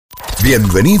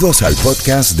Bienvenidos al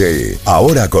podcast de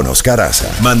Ahora con Oscar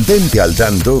Haza. Mantente al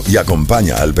tanto y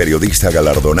acompaña al periodista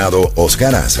galardonado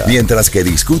Oscar Haza mientras que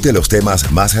discute los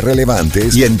temas más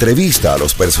relevantes y entrevista a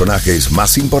los personajes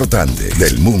más importantes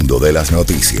del mundo de las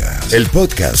noticias. El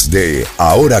podcast de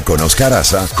Ahora con Oscar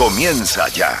Haza comienza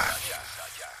ya.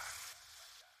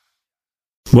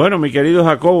 Bueno, mi querido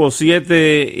Jacobo,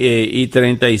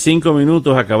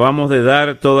 7:35 acabamos de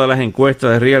dar todas las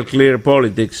encuestas de Real Clear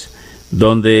Politics,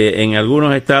 donde en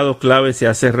algunos estados clave se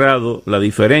ha cerrado la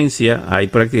diferencia, hay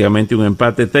prácticamente un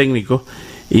empate técnico,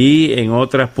 y en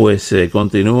otras pues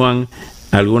continúan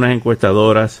algunas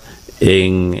encuestadoras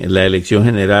en la elección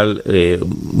general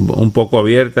un poco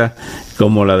abierta,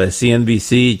 como la de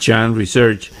CNBC, Chan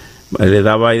Research, le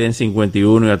da a Biden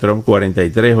 51 y a Trump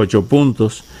 43, 8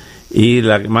 puntos, y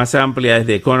la más amplia es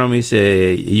de Economist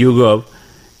YouGov,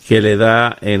 que le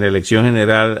da en la elección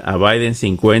general a Biden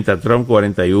 50, a Trump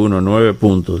 41, 9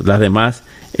 puntos. Las demás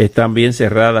están bien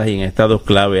cerradas y en estados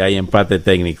clave hay empate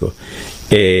técnico.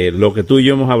 Lo que tú y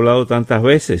yo hemos hablado tantas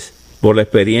veces, por la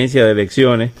experiencia de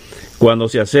elecciones, cuando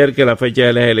se acerque la fecha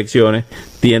de las elecciones,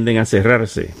 tienden a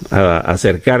cerrarse, a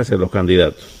acercarse los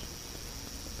candidatos.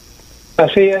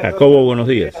 Así es. Jacobo, buenos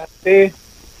días. Sí.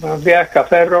 Buenos días,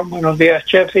 Caferro, buenos días,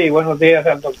 Chefi, y buenos días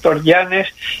al doctor Llanes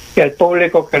y al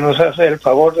público que nos hace el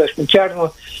favor de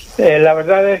escucharnos. La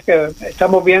verdad es que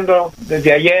estamos viendo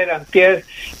desde ayer, antier,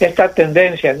 esta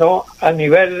tendencia, ¿no? A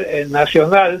nivel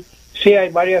nacional, sí hay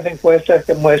varias encuestas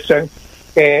que muestran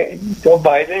que Joe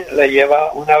Biden le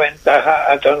lleva una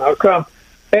ventaja a Donald Trump,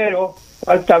 pero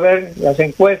falta ver las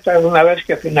encuestas una vez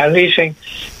que finalicen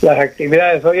las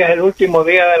actividades. Hoy es el último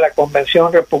día de la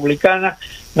convención republicana.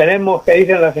 Veremos qué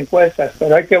dicen las encuestas,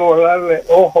 pero hay que volarle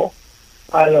ojo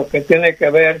a lo que tiene que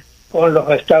ver con los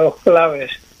estados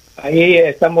claves. Ahí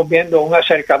estamos viendo un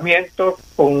acercamiento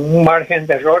con un margen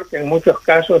de error, que en muchos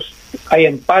casos hay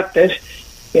empates,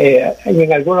 y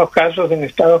en algunos casos en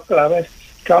estados claves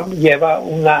Trump lleva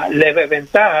una leve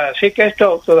ventaja. Así que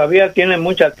esto todavía tiene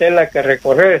mucha tela que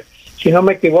recorrer. Si no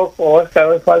me equivoco, Oscar,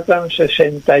 hoy faltan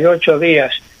 68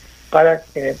 días para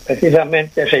que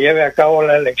precisamente se lleve a cabo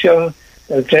la elección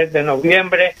del 3 de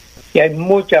noviembre y hay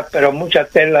mucha, pero mucha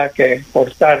tela que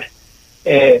cortar.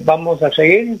 Vamos a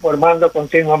seguir informando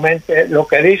continuamente. Lo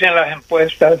que dicen las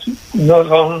encuestas no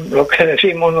son lo que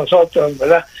decimos nosotros,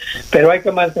 ¿verdad? Pero hay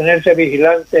que mantenerse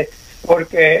vigilante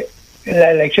porque en la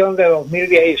elección de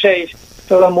 2016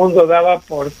 todo el mundo daba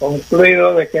por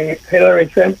concluido de que Hillary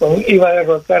Clinton iba a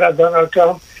derrotar a Donald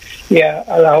Trump y a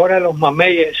la hora de los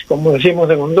mameyes, como decimos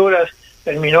en Honduras,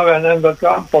 terminó ganando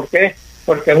Trump. ¿Por qué?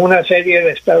 Porque en una serie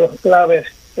de estados claves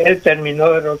él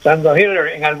terminó derrotando a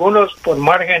Hillary, en algunos por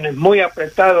márgenes muy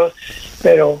apretados,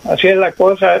 pero así es la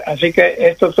cosa, así que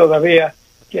esto todavía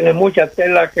tiene mucha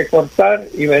tela que cortar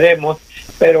y veremos,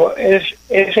 pero es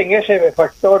en ese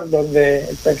factor donde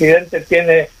el presidente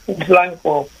tiene un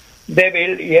flanco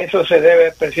débil y eso se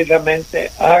debe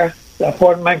precisamente a la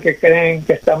forma en que creen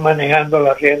que están manejando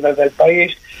las riendas del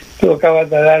país. Tú acabas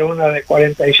de dar una de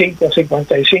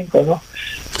 45-55, ¿no?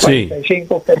 Sí.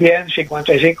 45 que bien,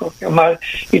 55 que mal,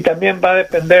 y también va a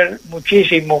depender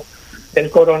muchísimo del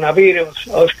coronavirus,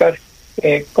 Oscar,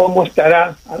 cómo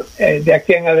estará de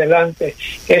aquí en adelante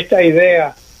esta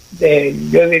idea de,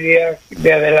 yo diría,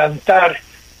 de adelantar,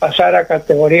 pasar a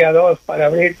categoría 2 para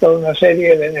abrir toda una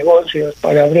serie de negocios,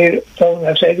 para abrir toda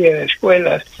una serie de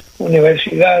escuelas,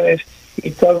 universidades,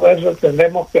 y todo eso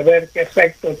tendremos que ver qué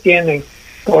efecto tienen,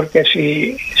 porque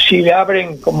si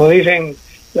abren, como dicen,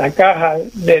 la caja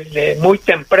desde muy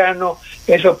temprano,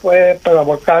 eso puede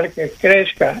provocar que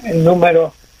crezca el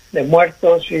número de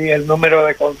muertos y el número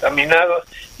de contaminados,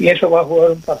 y eso va a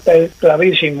jugar un papel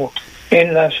clavísimo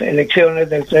en las elecciones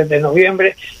del 3 de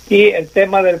noviembre. Y el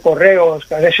tema del correo,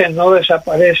 Oscar, ese no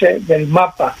desaparece del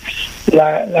mapa.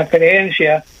 La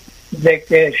creencia de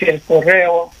que si el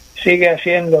correo sigue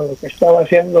haciendo lo que estaba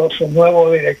haciendo su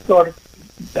nuevo director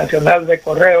nacional de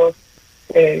correos,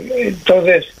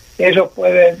 entonces eso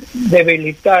puede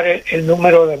debilitar el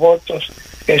número de votos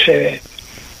que se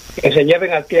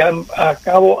lleven a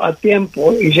cabo a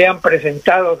tiempo y sean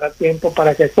presentados a tiempo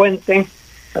para que cuenten.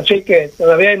 Así que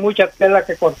todavía hay mucha tela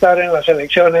que cortar en las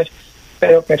elecciones,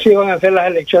 pero que sí van a ser las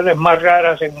elecciones más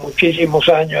raras en muchísimos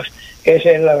años.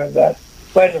 Esa es la verdad.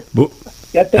 Bueno,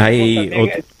 ya tenemos también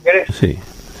el Congreso. Sí,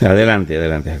 adelante,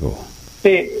 Jacobo.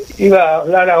 Sí, iba a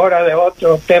hablar ahora de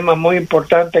otro tema muy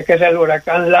importante, que es el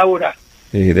huracán Laura.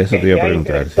 Sí, de eso te iba a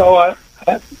preguntar. Sí.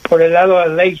 Por el lado de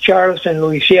Lake Charles, en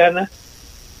Luisiana,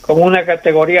 con una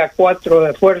categoría 4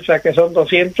 de fuerza, que son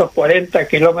 240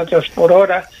 kilómetros por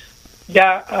hora.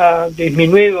 Ya ha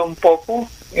disminuido un poco,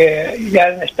 ya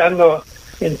estando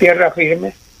en tierra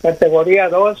firme, categoría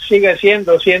 2 sigue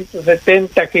siendo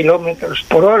 170 kilómetros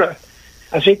por hora.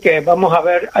 Así que vamos a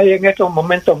ver, hay en estos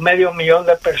momentos 500,000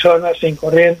 de personas sin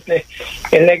corriente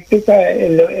eléctrica.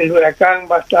 El huracán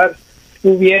va a estar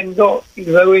subiendo y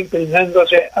luego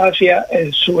inclinándose hacia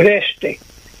el sureste.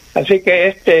 Así que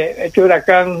este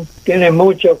huracán tiene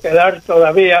mucho que dar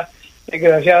todavía.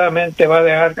 Desgraciadamente va a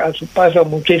dejar a su paso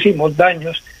muchísimos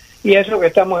daños. Y eso que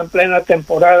estamos en plena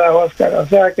temporada, Oscar. O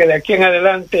sea que de aquí en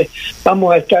adelante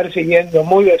vamos a estar siguiendo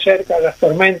muy de cerca las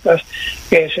tormentas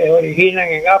que se originan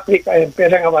en África y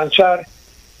empiezan a avanzar.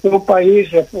 Un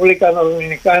país, República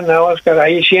Dominicana, Oscar,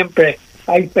 ahí siempre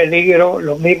hay peligro.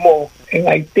 Lo mismo en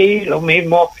Haití, lo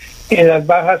mismo en las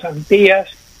Bajas Antillas,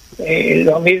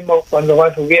 lo mismo cuando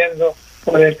va subiendo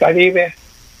por el Caribe.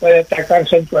 Puede atacar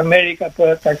Centroamérica,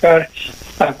 puede atacar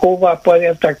a Cuba, puede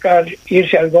atacar,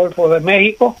 irse al Golfo de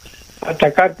México,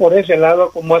 atacar por ese lado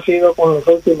como ha sido con los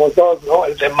últimos dos, ¿no?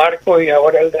 El de Marco y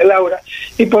ahora el de Laura.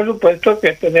 Y por supuesto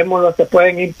que tenemos los que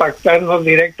pueden impactarnos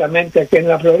directamente aquí en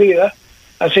la Florida,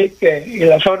 así que, y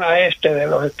la zona este de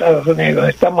los Estados Unidos.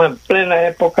 Estamos en plena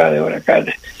época de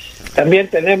huracanes. También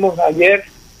tenemos ayer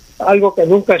algo que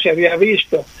nunca se había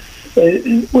visto.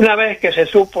 Una vez que se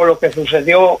supo lo que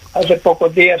sucedió hace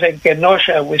pocos días en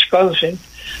Kenosha, Wisconsin,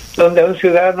 donde un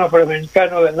ciudadano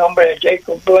afroamericano de nombre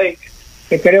Jacob Blake,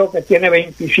 que creo que tiene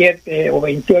 27 o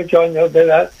 28 años de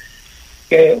edad,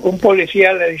 que un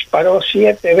policía le disparó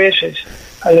 7 veces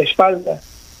a la espalda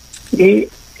y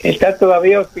está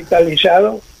todavía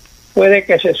hospitalizado. Puede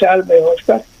que se salve,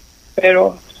 Oscar,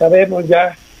 pero sabemos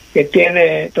ya que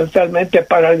tiene totalmente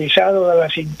paralizado de la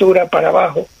cintura para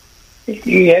abajo,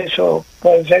 y eso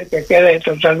puede ser que quede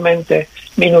totalmente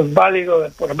minusválido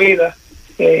de por vida.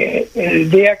 El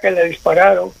día que le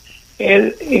dispararon,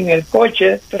 él en el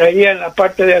coche traía en la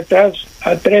parte de atrás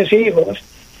a 3 hijos,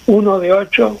 uno de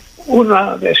 8,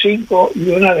 una de 5 y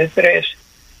una de 3.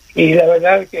 Y la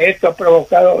verdad que esto ha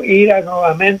provocado ira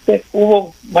nuevamente.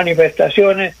 Hubo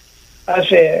manifestaciones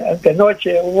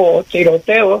antenoche, hubo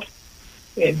tiroteos,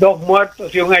 2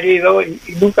 muertos y un herido, y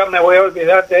nunca me voy a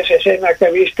olvidar de esa escena que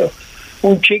he visto.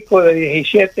 Un chico de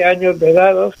 17 años de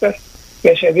edad, Oscar,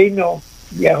 que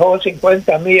viajó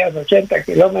 50 millas, 80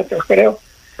 kilómetros creo,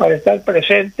 para estar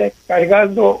presente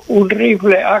cargando un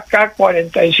rifle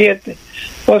AK-47.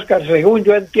 Oscar, según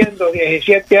yo entiendo,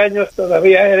 17 años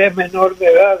todavía eres menor de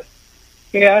edad.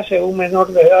 ¿Qué hace un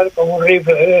menor de edad con un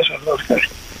rifle de esos, Oscar?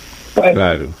 Bueno,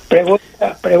 claro.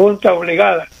 Pregunta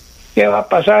obligada. ¿Qué va a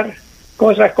pasar?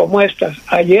 Cosas como estas.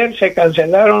 Ayer se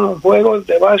cancelaron los juegos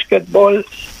de básquetbol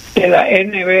de la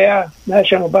NBA,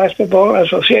 National Basketball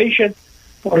Association.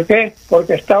 ¿Por qué?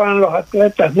 Porque estaban los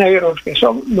atletas negros, que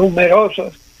son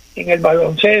numerosos en el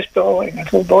baloncesto, en el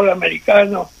fútbol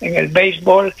americano, en el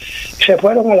béisbol. Se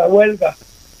fueron a la huelga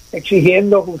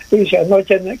exigiendo justicia.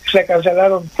 Anoche se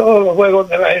cancelaron todos los juegos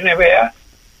de la NBA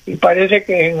y parece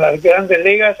que en las grandes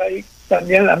ligas hay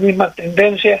también la misma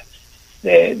tendencia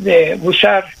de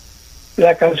usar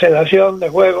la cancelación de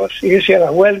juegos, irse a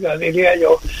la huelga, diría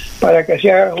yo, para que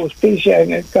se haga justicia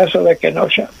en el caso de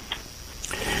Kenosha.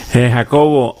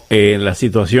 Jacobo, la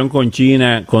situación con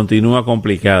China continúa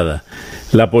complicada.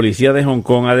 La policía de Hong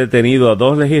Kong ha detenido a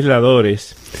 2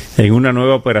 legisladores en una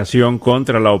nueva operación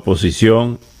contra la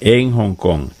oposición en Hong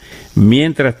Kong.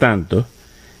 Mientras tanto,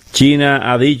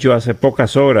 China ha dicho hace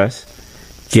pocas horas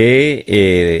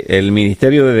que el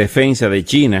Ministerio de Defensa de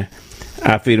China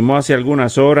afirmó hace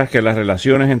algunas horas que las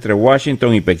relaciones entre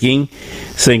Washington y Pekín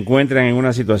se encuentran en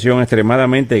una situación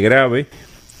extremadamente grave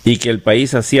y que el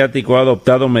país asiático ha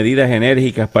adoptado medidas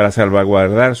enérgicas para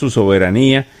salvaguardar su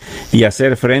soberanía y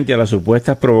hacer frente a las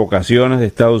supuestas provocaciones de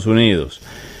Estados Unidos.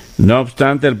 No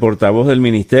obstante, el portavoz del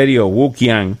ministerio, Wu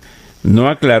Qian, no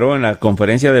aclaró en la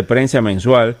conferencia de prensa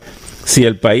mensual si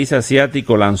el país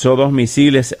asiático lanzó 2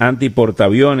 misiles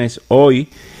antiportaaviones hoy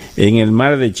en el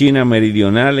mar de China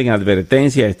Meridional en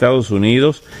advertencia a Estados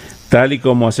Unidos, tal y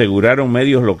como aseguraron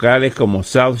medios locales como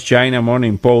South China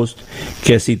Morning Post,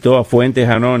 que citó a fuentes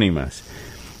anónimas.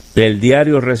 El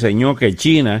diario reseñó que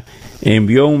China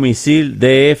envió un misil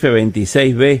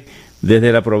DF-26B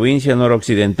desde la provincia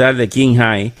noroccidental de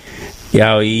Qinghai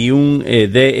y un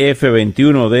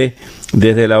DF-21D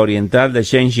desde la oriental de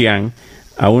Xinjiang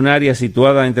a un área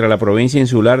situada entre la provincia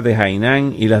insular de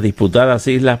Hainan y las disputadas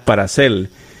islas Paracel,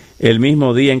 el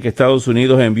mismo día en que Estados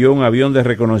Unidos envió un avión de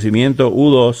reconocimiento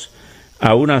U-2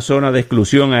 a una zona de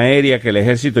exclusión aérea que el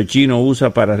ejército chino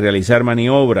usa para realizar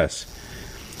maniobras.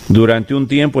 Durante un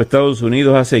tiempo, Estados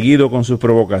Unidos ha seguido con sus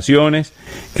provocaciones,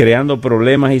 creando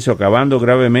problemas y socavando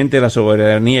gravemente la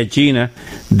soberanía china,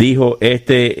 dijo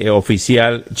este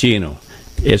oficial chino.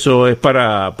 Eso es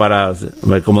para,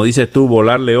 como dices tú,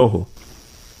 volarle ojo.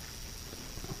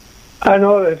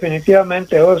 No,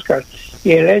 definitivamente, Oscar.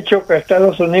 Y el hecho que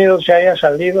Estados Unidos se haya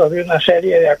salido de una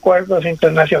serie de acuerdos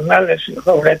internacionales,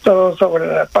 sobre todo sobre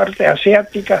la parte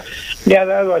asiática, le ha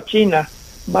dado a China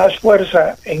más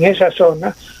fuerza en esa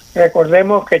zona.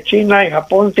 Recordemos que China y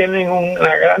Japón tienen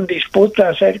una gran disputa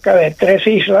acerca de 3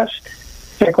 islas.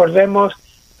 Recordemos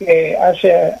que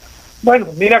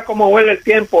mira cómo vuela el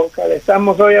tiempo, Oscar.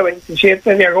 Estamos hoy a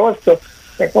 27 de agosto.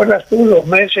 ¿Recuerdas tú los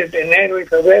meses de enero y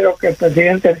febrero que el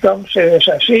presidente Trump se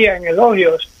deshacía en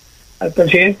elogios al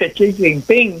presidente Xi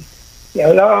Jinping y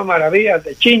hablaba maravillas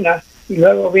de China? Y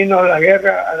luego vino la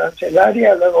guerra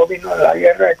arancelaria, luego vino la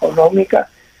guerra económica.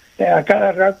 A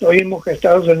cada rato oímos que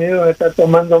Estados Unidos está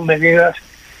tomando medidas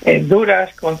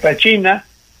duras contra China,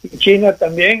 y China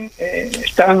también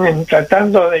están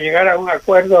tratando de llegar a un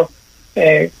acuerdo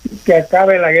que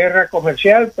acabe la guerra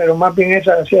comercial, pero más bien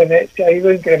esa se ha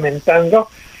ido incrementando.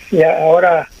 Y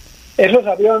ahora esos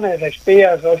aviones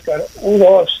espías, Oscar,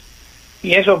 U-2,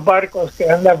 y esos barcos que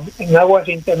andan en aguas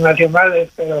internacionales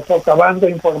pero socavando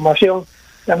información,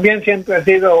 también siempre ha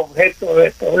sido objeto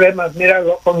de problemas.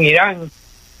 Míralo con Irán,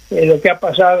 lo que ha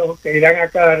pasado, que Irán a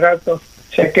cada rato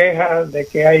se queja de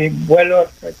que hay vuelos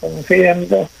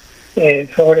reconociendo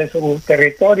sobre su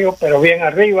territorio, pero bien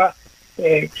arriba,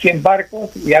 100 barcos,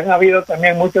 y han habido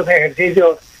también muchos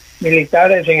ejercicios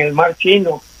militares en el mar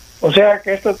Chino. O sea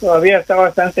que esto todavía está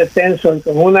bastante tenso, y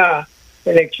con una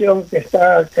elección que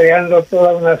está creando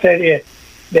toda una serie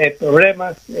de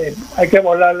problemas, hay que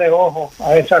volarle ojo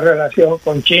a esa relación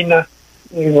con China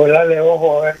y volarle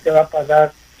ojo a ver qué va a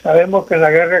pasar. Sabemos que en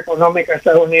la guerra económica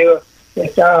Estados Unidos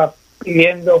está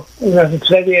pidiendo una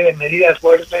serie de medidas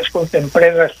fuertes contra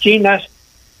empresas chinas.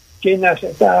 China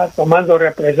se está tomando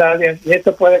represalias y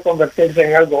esto puede convertirse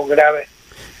en algo grave.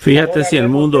 Fíjate si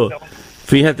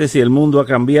el mundo ha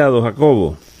cambiado,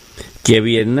 Jacobo, que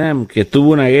Vietnam, que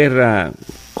tuvo una guerra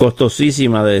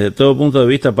costosísima desde todo punto de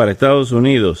vista para Estados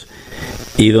Unidos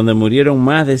y donde murieron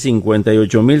más de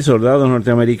 58,000 soldados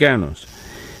norteamericanos,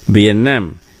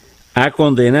 Vietnam ha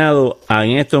condenado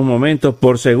en estos momentos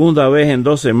por segunda vez en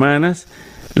 2 semanas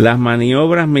las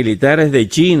maniobras militares de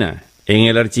China en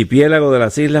el archipiélago de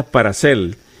las Islas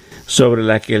Paracel, sobre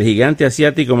las que el gigante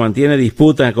asiático mantiene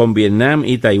disputas con Vietnam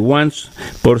y Taiwán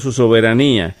por su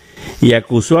soberanía, y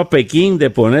acusó a Pekín de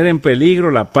poner en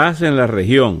peligro la paz en la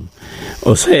región.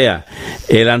 O sea,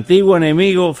 el antiguo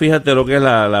enemigo, fíjate lo que es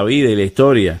la vida y la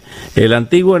historia, el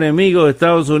antiguo enemigo de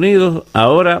Estados Unidos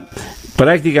ahora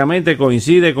prácticamente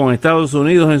coincide con Estados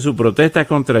Unidos en sus protestas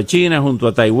contra China, junto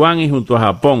a Taiwán y junto a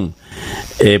Japón,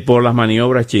 por las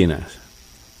maniobras chinas.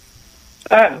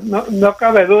 No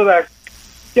cabe duda.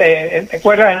 ¿Te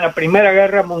acuerdas en la Primera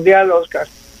Guerra Mundial, Oscar?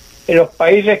 Los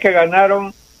países que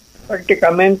ganaron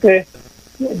prácticamente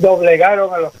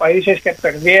doblegaron a los países que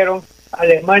perdieron.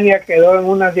 Alemania quedó en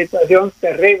una situación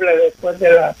terrible después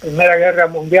de la Primera Guerra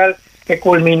Mundial, que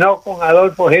culminó con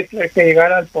Adolfo Hitler, que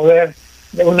llegara al poder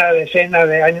de una decena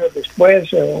de años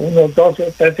después, unos 12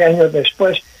 o 13 años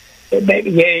después.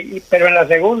 Pero en la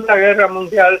Segunda Guerra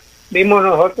Mundial vimos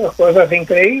nosotros cosas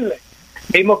increíbles.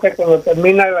 Vimos que cuando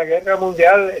termina la Guerra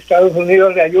Mundial, Estados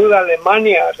Unidos le ayuda a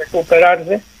Alemania a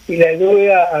recuperarse y le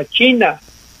ayuda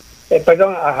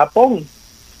a Japón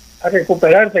a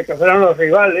recuperarse, que fueron los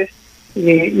rivales,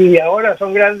 y ahora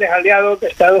son grandes aliados de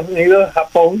Estados Unidos,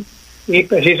 Japón y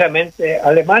precisamente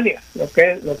Alemania, lo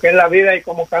que es la vida y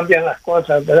cómo cambian las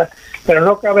cosas, ¿verdad? Pero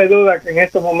no cabe duda que en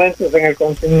estos momentos en el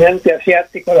continente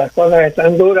asiático las cosas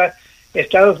están duras.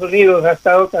 Estados Unidos ha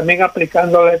estado también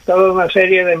aplicándole toda una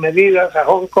serie de medidas a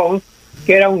Hong Kong,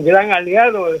 que era un gran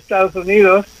aliado de Estados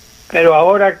Unidos, pero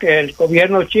ahora que el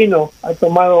gobierno chino ha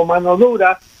tomado mano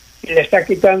dura y le está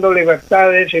quitando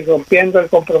libertades y rompiendo el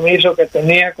compromiso que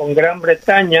tenía con Gran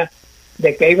Bretaña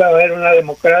de que iba a haber una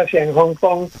democracia en Hong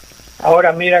Kong,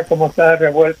 ahora mira cómo está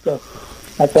revuelto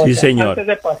la cosa. Sí, señor.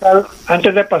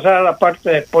 Antes de pasar a la parte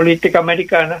de política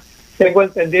americana, tengo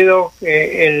entendido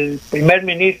que el primer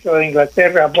ministro de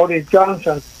Inglaterra, Boris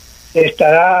Johnson,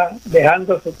 estará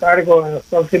dejando su cargo en los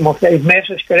próximos 6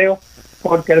 meses, creo,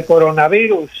 porque el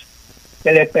coronavirus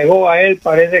que le pegó a él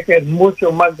parece que es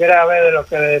mucho más grave de lo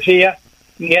que le decía,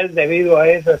 y él debido a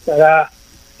eso estará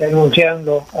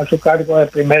renunciando a su cargo de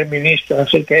primer ministro.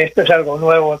 Así que esto es algo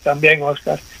nuevo también,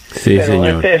 Oscar. Sí, pero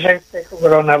señor. Este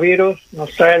coronavirus nos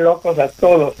trae locos a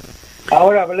todos.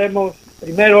 Ahora hablemos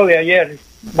primero de ayer.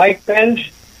 Mike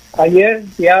Pence ayer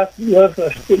ya dio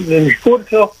el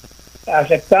discurso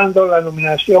aceptando la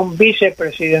nominación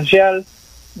vicepresidencial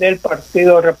del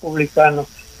Partido Republicano.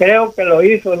 Creo que lo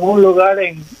hizo en un lugar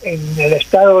en el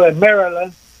estado de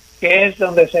Maryland, que es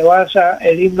donde se basa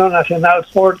el himno nacional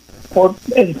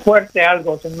el fuerte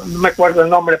algo, no me acuerdo el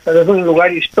nombre, pero es un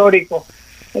lugar histórico.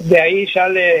 De ahí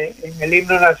sale en el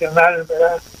himno nacional,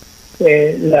 ¿verdad?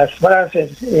 Las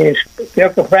frases.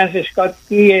 Creo que Francis Scott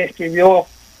Key escribió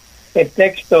el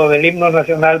texto del himno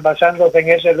nacional basándose en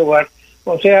ese lugar.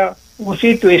 O sea, un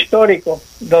sitio histórico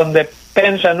donde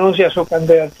Pence anuncia su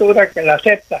candidatura, que la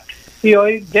acepta. Y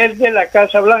hoy, desde la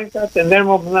Casa Blanca,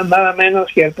 tendremos nada menos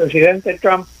que el presidente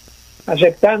Trump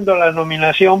aceptando la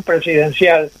nominación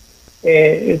presidencial.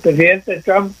 El presidente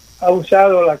Trump ha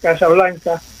usado la Casa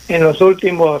Blanca en los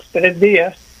últimos 3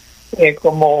 días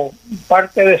como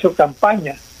parte de su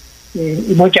campaña.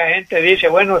 Y mucha gente dice,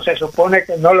 bueno, se supone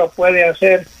que no lo puede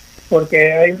hacer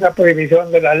porque hay una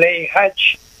prohibición de la ley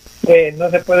Hatch.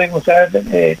 No se pueden usar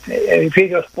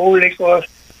edificios públicos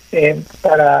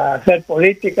para hacer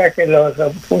política, que los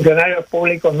funcionarios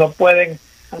públicos no pueden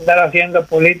andar haciendo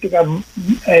política.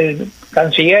 El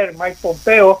canciller Mike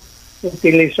Pompeo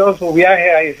utilizó su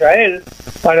viaje a Israel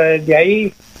para desde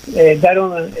ahí dar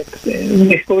un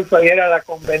discurso ayer a la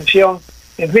convención.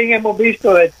 En fin, hemos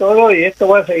visto de todo y esto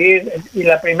va a seguir. Y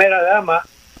la primera dama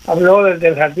habló desde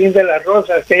el Jardín de las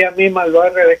Rosas, que ella misma lo ha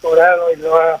redecorado y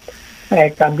lo ha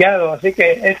cambiado, así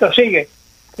que esto sigue.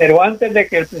 Pero antes de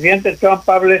que el presidente Trump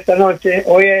hable esta noche,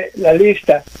 oye la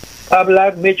lista, va a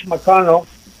hablar Mitch McConnell,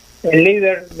 el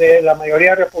líder de la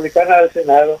mayoría republicana del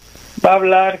Senado, va a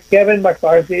hablar Kevin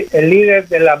McCarthy, el líder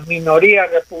de la minoría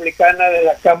republicana de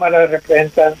la Cámara de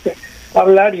Representantes, va a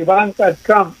hablar Ivanka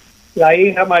Trump, la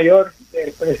hija mayor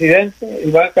del presidente,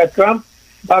 Ivanka Trump,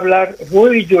 va a hablar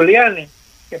Rudy Giuliani,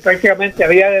 que prácticamente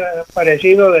había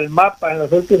desaparecido del mapa en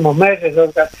los últimos meses. O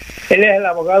sea, él es el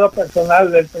abogado personal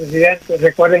del presidente.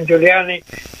 Recuerden, Giuliani,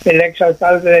 el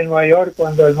exalcalde de Nueva York,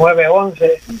 cuando el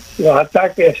 9/11, los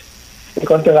ataques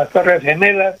contra las Torres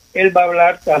Gemelas, él va a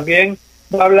hablar también.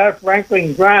 Va a hablar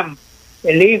Franklin Graham,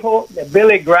 el hijo de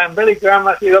Billy Graham. Billy Graham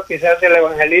ha sido quizás el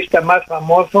evangelista más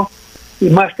famoso y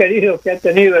más querido que ha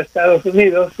tenido Estados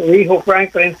Unidos. Su hijo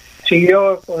Franklin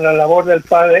siguió con la labor del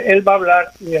padre. Él va a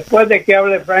hablar, y después de que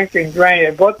hable Franklin Graham,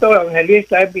 el voto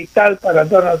evangelista es vital para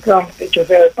Donald Trump, dicho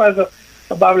sea de paso,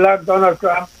 va a hablar Donald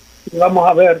Trump y vamos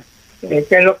a ver qué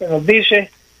es lo que nos dice,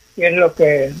 qué es lo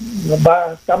que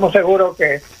estamos seguros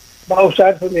que va a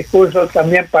usar su discurso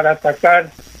también para atacar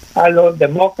a los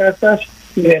demócratas.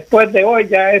 Y después de hoy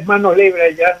ya es mano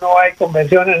libre, ya no hay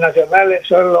convenciones nacionales,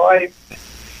 solo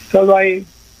hay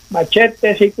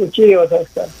machetes y cuchillos,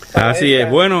 Oscar. Así es.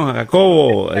 Bueno,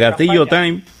 Jacobo, Gatillo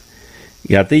Time,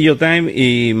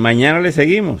 y mañana le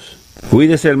seguimos.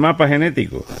 Cuídese el mapa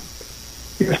genético.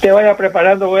 Y usted vaya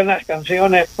preparando buenas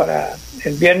canciones para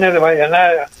el viernes de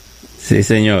Vallanada. Sí,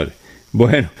 señor.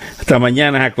 Bueno, hasta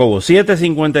mañana, Jacobo.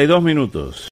 7:52.